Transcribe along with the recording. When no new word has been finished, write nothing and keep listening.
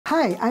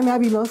Hi, I'm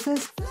Abby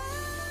Loces,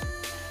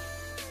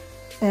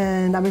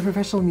 and I'm a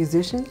professional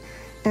musician.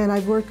 And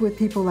I've worked with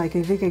people like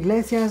Enrique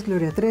Iglesias,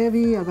 Gloria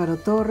Trevi, Alvaro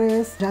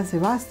Torres, Jan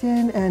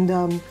Sebastian, and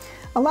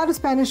a lot of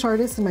Spanish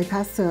artists in my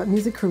past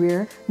music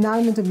career. Now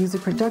I'm into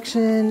music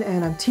production,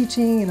 and I'm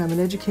teaching, and I'm an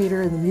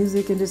educator in the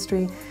music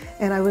industry.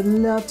 And I would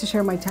love to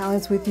share my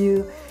talents with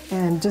you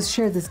and just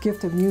share this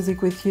gift of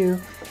music with you.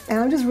 And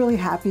I'm just really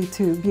happy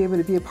to be able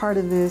to be a part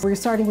of this. We're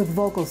starting with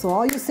vocals, so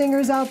all you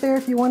singers out there,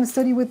 if you want to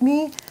study with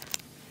me,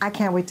 I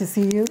can't wait to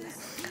see you.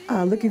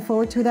 Looking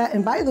forward to that.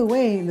 And by the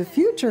way, in the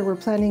future, we're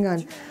planning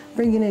on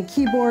bringing in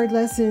keyboard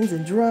lessons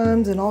and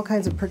drums and all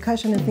kinds of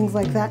percussion and things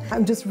like that.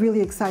 I'm just really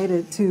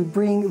excited to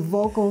bring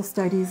vocal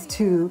studies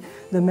to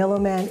the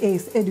MellowMan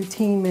ACE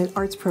Edutainment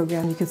Arts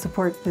Program. You can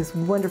support this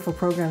wonderful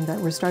program that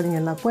we're starting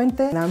in La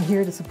Puente, and I'm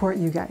here to support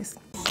you guys.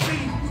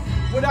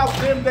 Without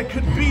them, there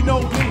could be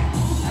no me.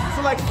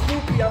 So like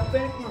Snoopy, I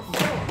thank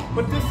myself.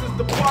 But this is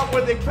the part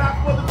where they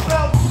clap for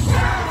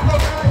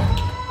themselves.